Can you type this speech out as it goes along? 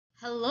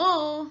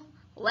Hello,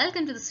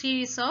 welcome to the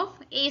series of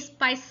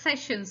ASPICE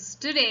sessions.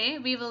 Today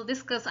we will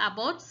discuss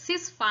about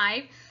SYS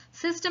 5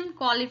 System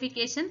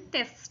Qualification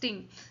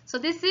Testing. So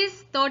this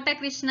is Tota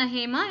Krishna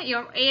Hema,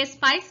 your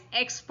ASPICE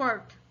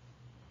expert.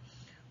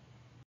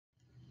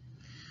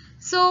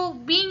 So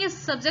being a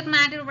subject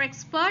matter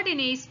expert in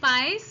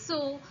ASPICE,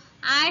 so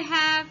I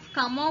have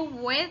come up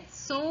with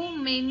so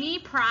many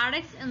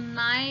products in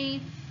my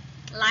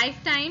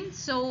lifetime.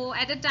 So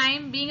at a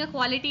time being a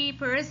quality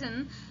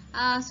person,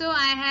 so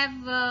I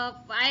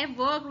have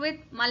worked with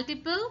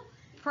multiple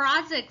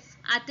projects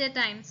at a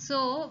time.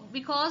 So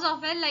because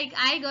of it, like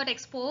I got a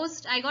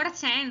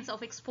chance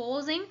of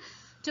exposing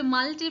to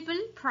multiple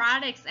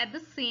products at the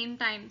same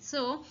time.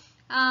 So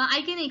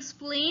I can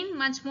explain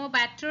much more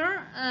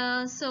better.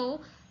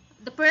 So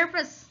the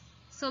purpose.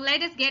 So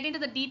let us get into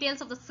the details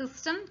of the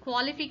system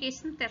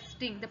qualification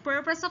testing. The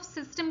purpose of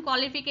system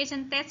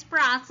qualification test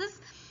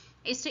process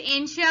is to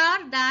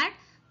ensure that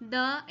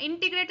the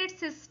integrated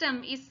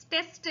system is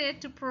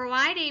tested to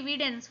provide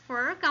evidence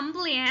for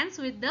compliance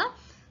with the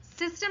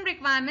system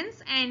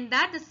requirements and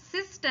that the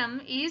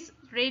system is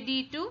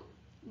ready for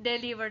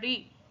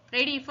delivery.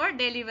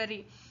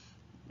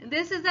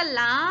 This is the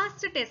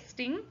last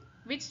testing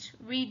which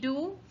we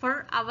do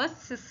for our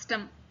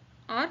system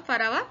or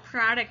for our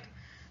product.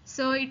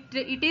 So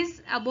it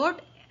is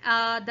about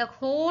the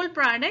whole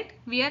product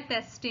we are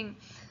testing.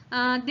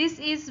 This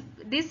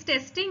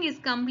testing is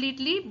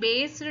completely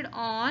based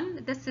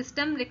on the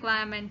system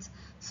requirements.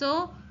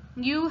 So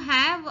you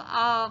have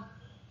a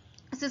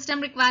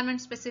system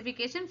requirement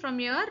specification from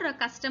your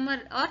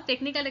customer or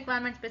technical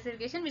requirement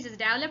specification which is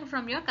developed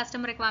from your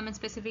customer requirement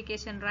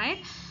specification,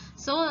 right?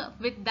 So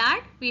with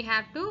that we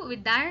have to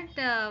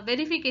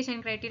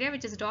verification criteria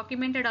which is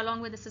documented along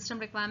with the system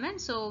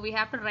requirement. So we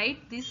have to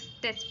write these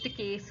test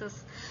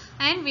cases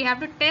and we have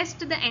to test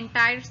the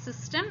entire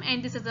system,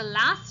 and this is the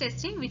last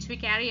testing which we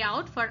carry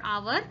out for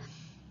our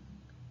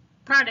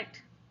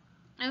product.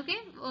 Okay,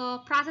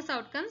 process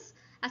outcomes.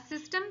 A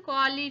system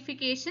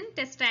qualification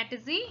test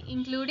strategy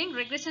including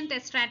regression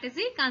test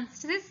strategy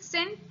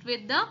consistent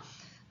with the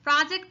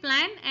project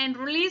plan and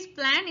release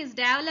plan is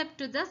developed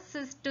to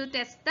test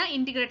the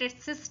integrated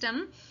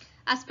system.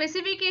 A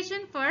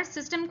specification for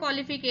system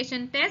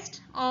qualification test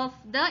of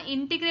the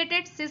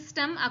integrated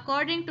system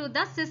according to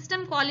the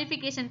system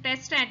qualification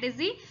test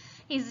strategy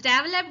is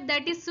developed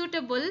that is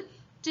suitable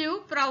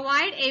to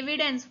provide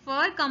evidence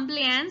for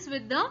compliance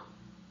with the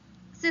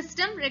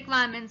system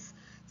requirements.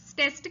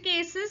 Test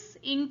cases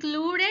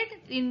included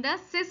in the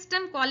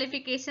system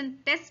qualification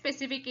test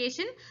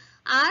specification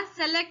are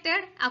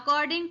selected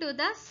according to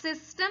the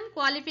system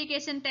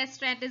qualification test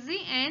strategy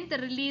and the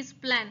release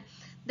plan.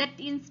 The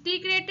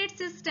integrated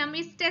system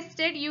is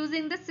tested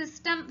using the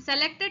system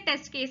selected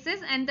test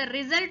cases and the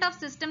result of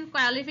system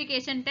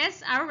qualification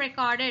tests are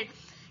recorded.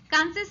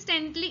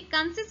 Consistency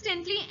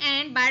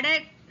and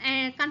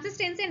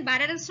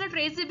bidirectional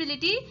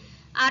traceability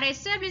are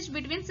established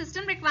between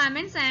system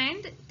requirements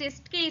and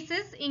test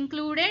cases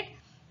included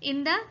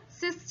in the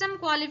system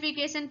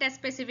qualification test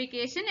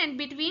specification and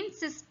between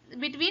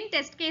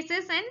test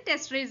cases and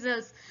test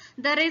results.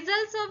 The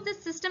results of the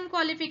system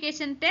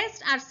qualification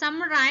test are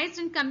summarized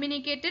and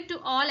communicated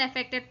to all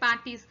affected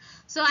parties.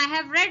 So I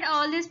have read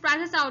all these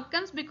process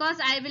outcomes because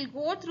I will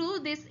go through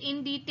this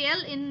in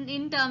detail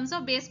in terms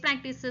of best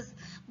practices,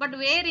 but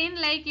wherein,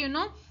 like, you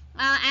know,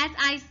 as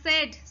I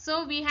said,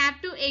 so we have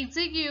to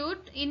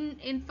execute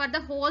in for the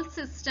whole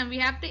system. We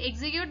have to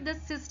execute the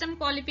system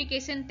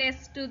qualification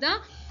test to the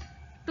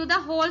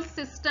whole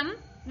system.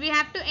 We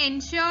have to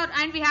ensure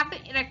and we have to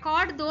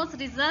record those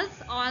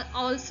results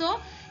also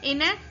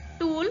in a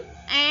tool,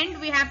 and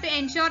we have to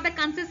ensure the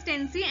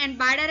consistency and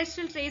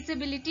bidirectional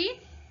traceability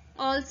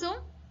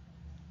also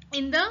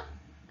in the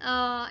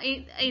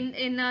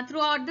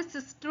throughout this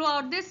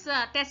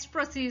test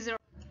procedure.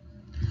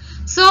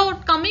 So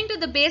coming to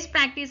the best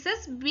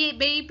practices,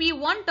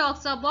 BP1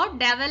 talks about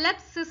develop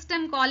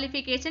system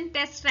qualification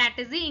test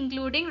strategy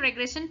including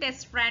regression test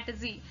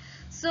strategy.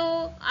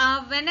 So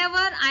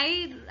whenever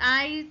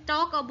I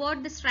talk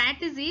about the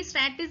strategy is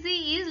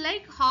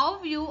like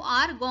how you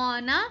are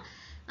gonna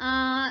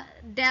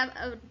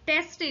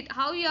test it,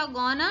 how you are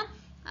gonna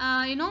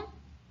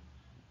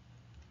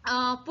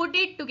put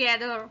it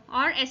together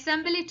or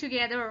assemble it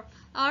together,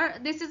 or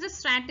this is a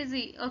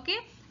strategy. Okay,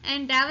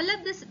 and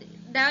develop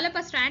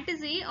a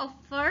strategy of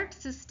for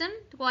system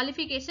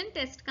qualification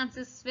test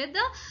consists with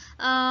the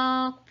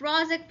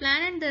project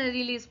plan and the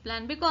release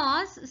plan,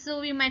 because so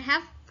we might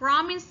have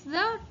promised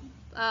the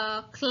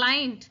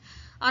client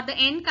or the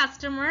end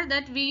customer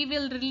that we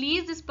will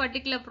release this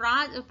particular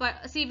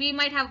we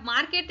might have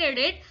marketed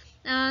it.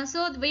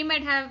 So we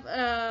might have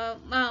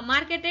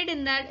marketed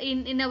in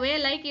a way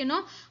like, you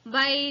know,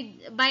 by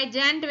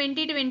Jan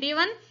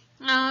 2021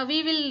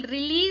 we will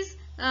release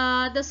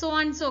the so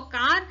and so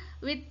car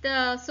with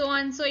so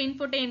and so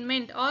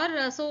infotainment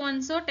or so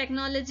and so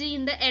technology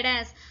in the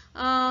ADAS.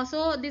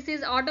 So this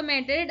is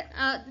automated.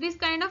 This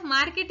kind of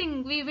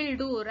marketing we will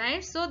do,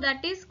 right? So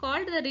that is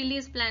called the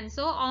release plan.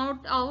 So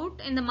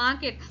out in the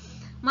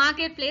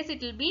marketplace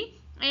it will be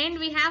and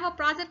we have a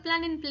project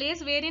plan in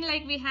place wherein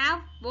like we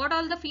have what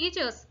all the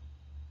features,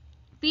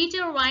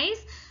 feature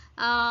wise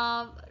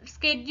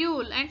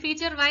schedule and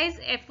feature wise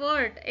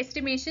effort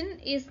estimation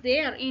is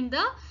there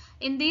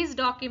in these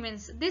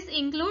documents. This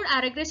include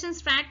a regression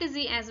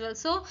strategy as well.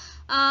 So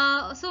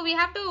so we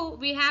have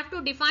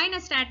to define a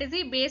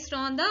strategy based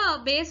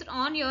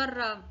on your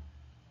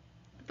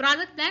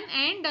project plan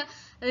and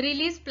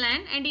release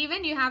plan, and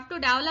even you have to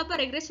develop a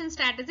regression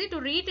strategy to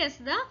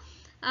retest the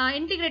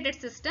integrated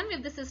system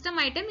if the system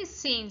item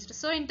is changed.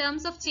 So in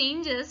terms of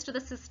changes to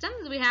the system,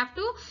 we have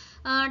to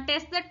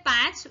test that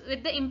patch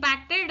with the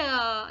impacted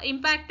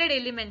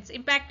elements,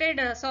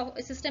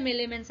 system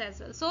elements as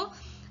well. So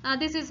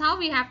this is how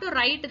we have to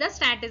write the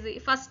strategy.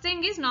 First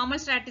thing is normal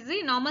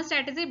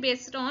strategy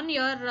based on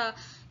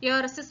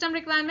your system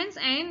requirements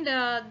and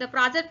the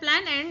project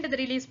plan and the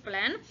release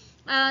plan.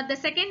 The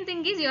second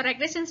thing is your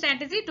regression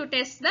strategy to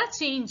test the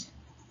change.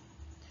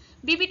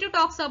 BP2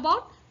 talks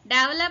about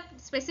develop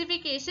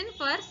specification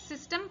for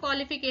system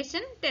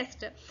qualification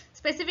test.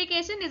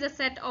 Specification is a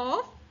set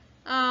of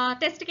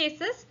test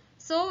cases.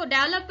 So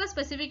develop a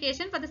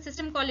specification for the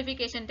system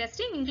qualification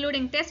testing,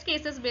 including test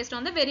cases based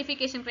on the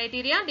verification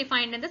criteria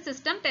defined in the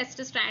system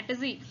test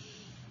strategy.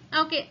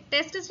 Okay,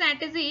 test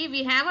strategy,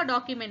 we have a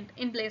document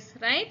in place,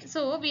 right?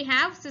 So we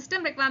have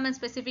system requirement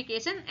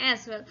specification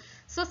as well.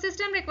 So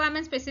system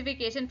requirement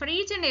specification, for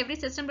each and every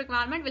system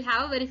requirement will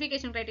have a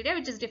verification criteria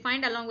which is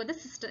defined along with the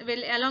system,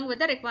 along with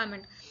the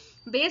requirement.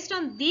 Based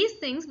on these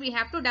things, we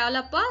have to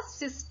develop a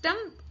system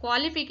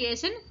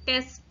qualification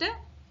test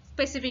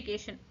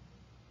specification.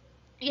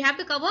 You have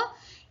to cover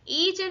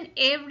each and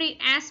every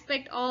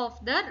aspect of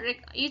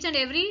each and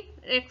every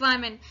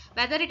requirement,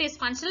 whether it is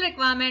functional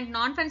requirement,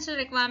 non-functional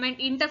requirement,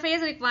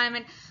 interface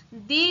requirement.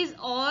 These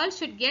all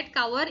should get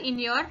covered in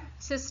your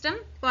system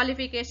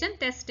qualification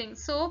testing.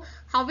 So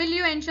how will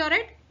you ensure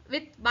it?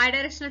 With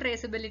bidirectional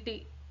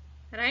traceability,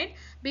 right?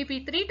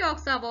 BP3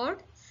 talks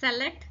about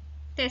select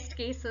test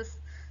cases.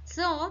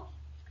 So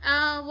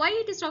why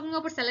it is talking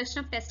about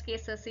selection of test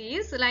cases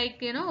is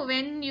like, you know,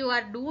 when you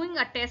are doing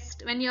a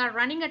test, when you are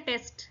running a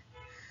test,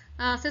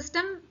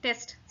 system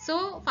test.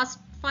 So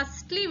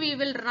firstly we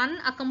will run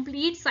a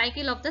complete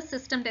cycle of the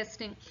system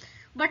testing,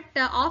 but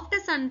after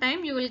some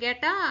time you will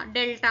get a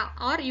delta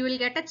or you will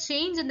get a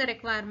change in the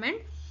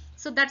requirement.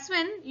 So that's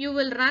when you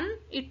will run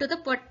it to the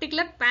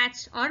particular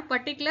patch or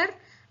particular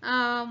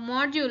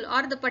module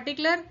or the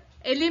particular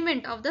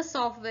element of the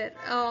software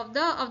of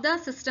the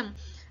system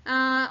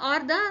or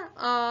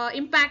the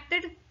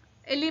impacted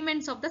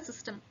elements of the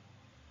system.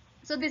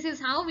 So this is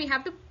how we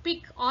have to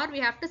pick, or we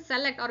have to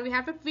select, or we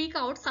have to tweak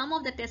out some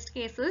of the test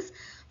cases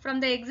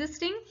from the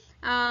existing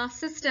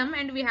system,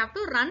 and we have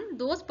to run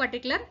those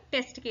particular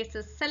test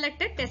cases,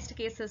 selected test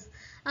cases.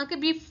 Okay,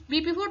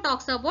 BP4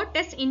 talks about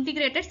test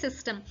integrated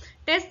system.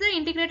 Test the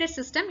integrated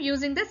system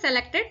using the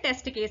selected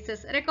test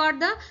cases. Record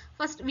the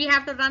first, we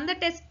have to run the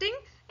testing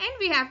and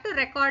we have to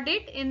record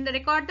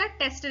the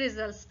test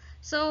results.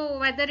 So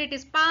whether it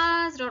is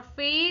passed or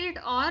failed,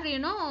 or you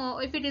know,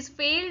 if it is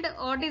failed,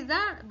 what is the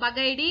bug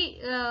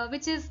ID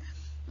which is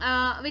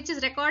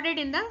recorded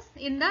in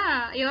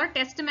your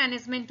test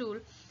management tool.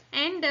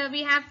 And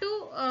we have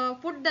to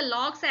put the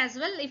logs as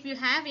well. If you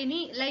have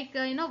any, like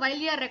you know, while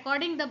you are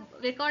recording the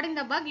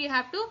bug, you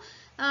have to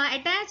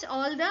attach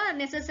all the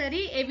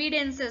necessary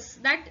evidences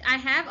that I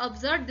have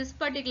observed this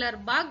particular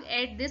bug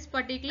at this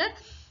particular,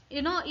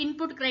 you know,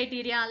 input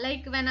criteria.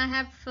 Like when I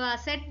have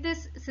set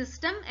this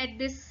system at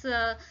this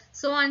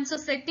so and so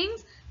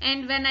settings,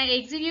 and when I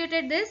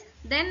executed this,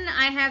 then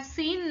I have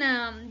seen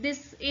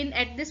this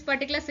at this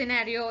particular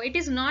scenario. It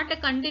is not a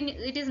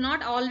it is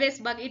not always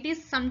bug, it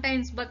is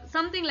sometimes bug,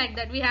 something like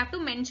that we have to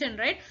mention,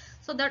 right?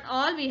 So that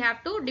all we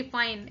have to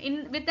define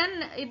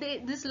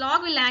this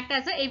log will act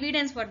as a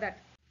evidence for that.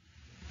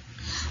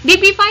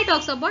 BP5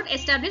 talks about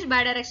establish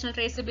bidirectional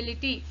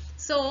traceability.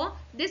 So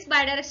this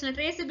bidirectional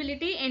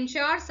traceability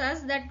ensures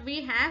us that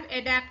we have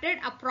adapted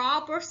a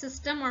proper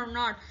system or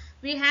not.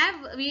 We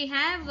have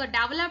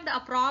developed a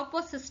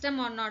proper system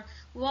or not.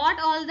 What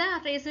all the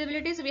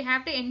traceabilities we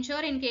have to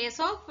ensure in case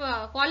of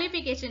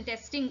qualification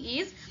testing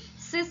is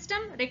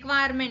system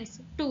requirements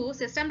to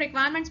system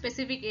requirement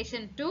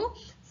specification to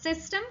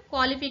system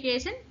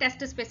qualification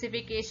test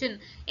specification,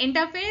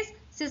 interface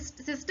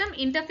system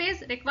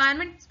interface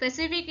requirement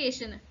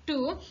specification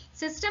to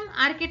system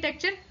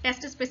architecture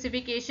test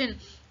specification,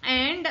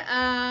 and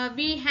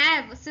we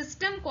have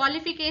system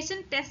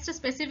qualification test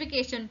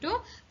specification to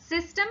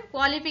system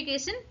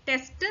qualification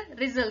test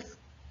results.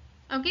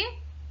 Okay,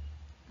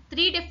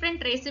 3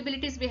 different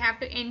traceabilities we have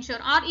to ensure,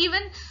 or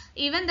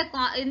even the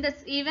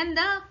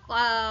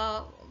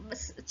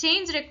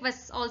change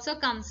requests also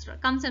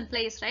comes in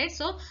place, right?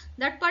 So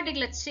that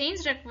particular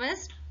change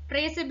request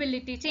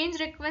traceability, change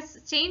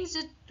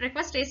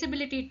request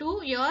traceability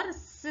to your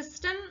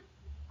system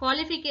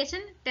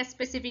qualification test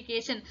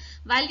specification.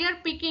 While you are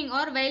picking,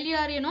 or while you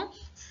are, you know,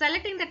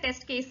 selecting the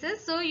test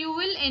cases, so you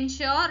will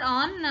ensure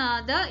on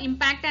the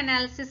impact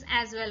analysis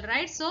as well,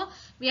 right? So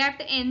we have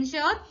to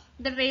ensure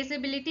the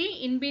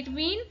traceability in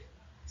between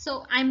So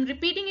I'm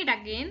repeating it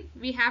again.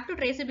 We have to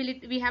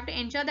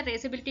ensure the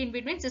traceability in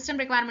between system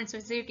requirement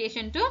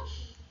specification to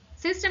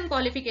system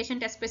qualification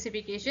test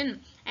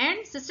specification,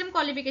 and system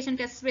qualification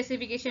test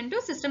specification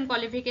to system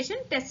qualification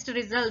test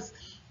results.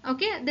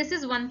 Okay, this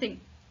is one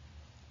thing.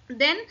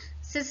 Then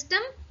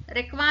system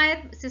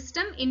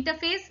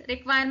interface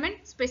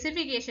requirement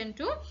specification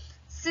to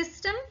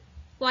system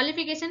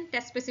qualification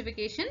test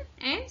specification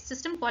and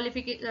system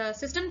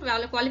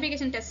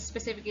qualification test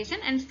specification,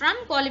 and from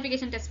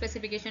qualification test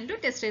specification to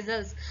test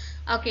results.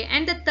 Okay,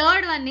 and the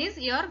third one is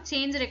your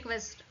change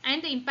request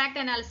and the impact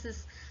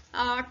analysis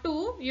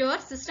to your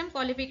system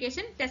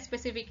qualification test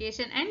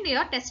specification and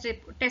your test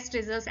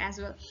results as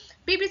well.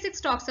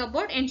 PP6 talks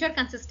about ensure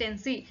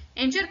consistency.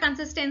 Ensure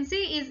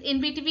consistency is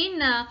in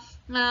between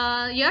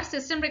your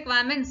system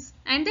requirements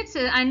and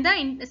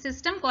the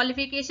system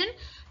qualification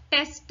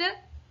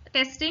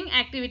testing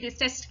activities,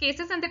 test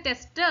cases, and the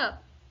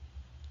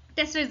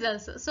test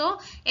results. So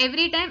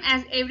every time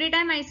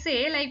I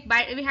say, like,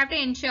 we have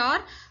to ensure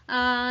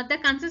the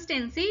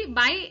consistency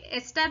by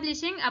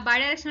establishing a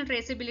bidirectional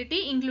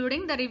traceability,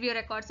 including the review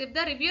records. If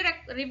the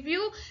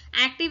review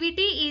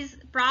activity is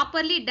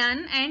properly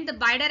done and the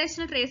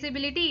bidirectional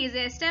traceability is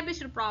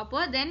established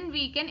proper, then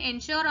we can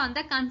ensure on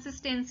the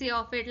consistency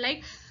of it.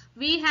 Like,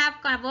 we have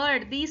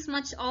covered this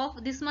much of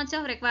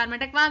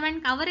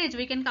requirement coverage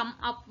we can come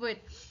up with.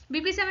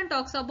 BP7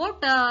 talks about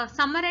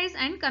summarize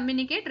and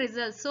communicate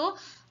results. So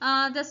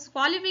the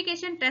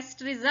qualification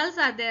test results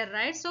are there,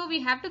 right? So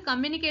we have to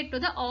communicate to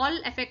the all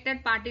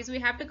affected parties. We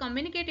have to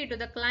communicate it to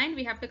the client.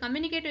 We have to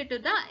communicate it to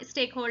the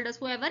stakeholders,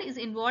 whoever is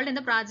involved in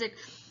the project.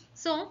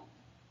 So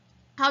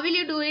how will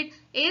you do it?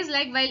 Is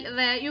like,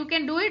 while you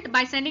can do it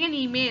by sending an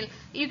email.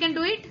 You can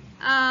do it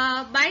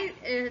by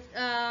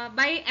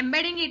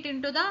embedding it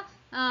into the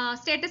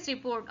status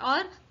report,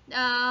 or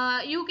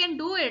you can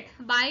do it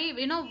by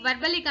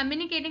verbally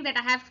communicating that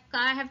I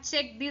have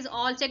checked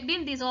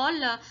in these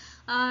all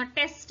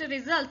test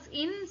results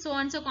in so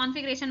and so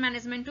configuration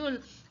management tool,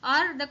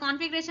 or the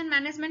configuration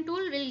management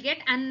tool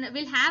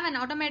will have an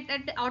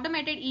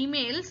automated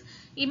emails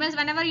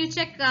whenever you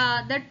check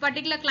that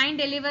particular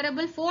client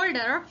deliverable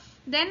folder,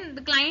 then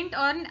the client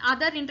or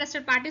other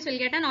interested parties will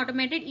get an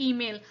automated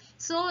email.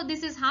 So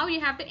this is how you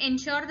have to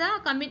ensure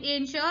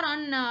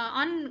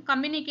on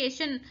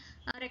communication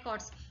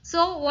records.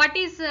 So what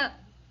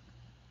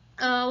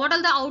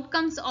are the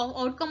outcome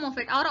of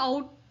it? Our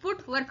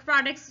output work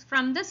products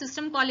from the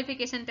system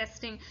qualification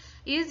testing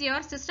is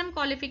your system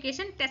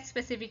qualification test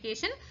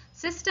specification,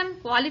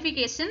 system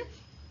qualification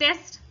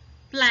test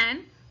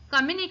plan,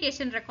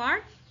 communication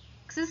record,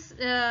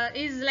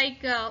 is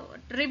like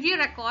review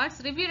record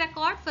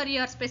for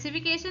your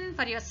specification,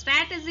 for your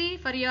strategy,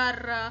 for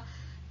your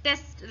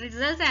test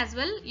results as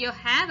well. You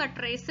have a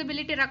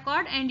traceability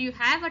record and you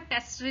have a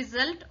test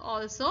result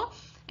also,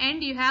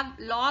 and you have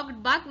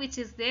logged bug which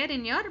is there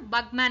in your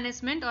bug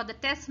management or the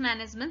test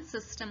management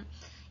system.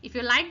 If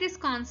you like this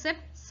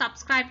concept,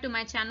 subscribe to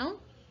my channel.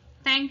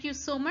 Thank you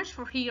so much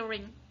for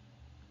hearing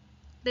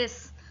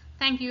this.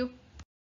 Thank you.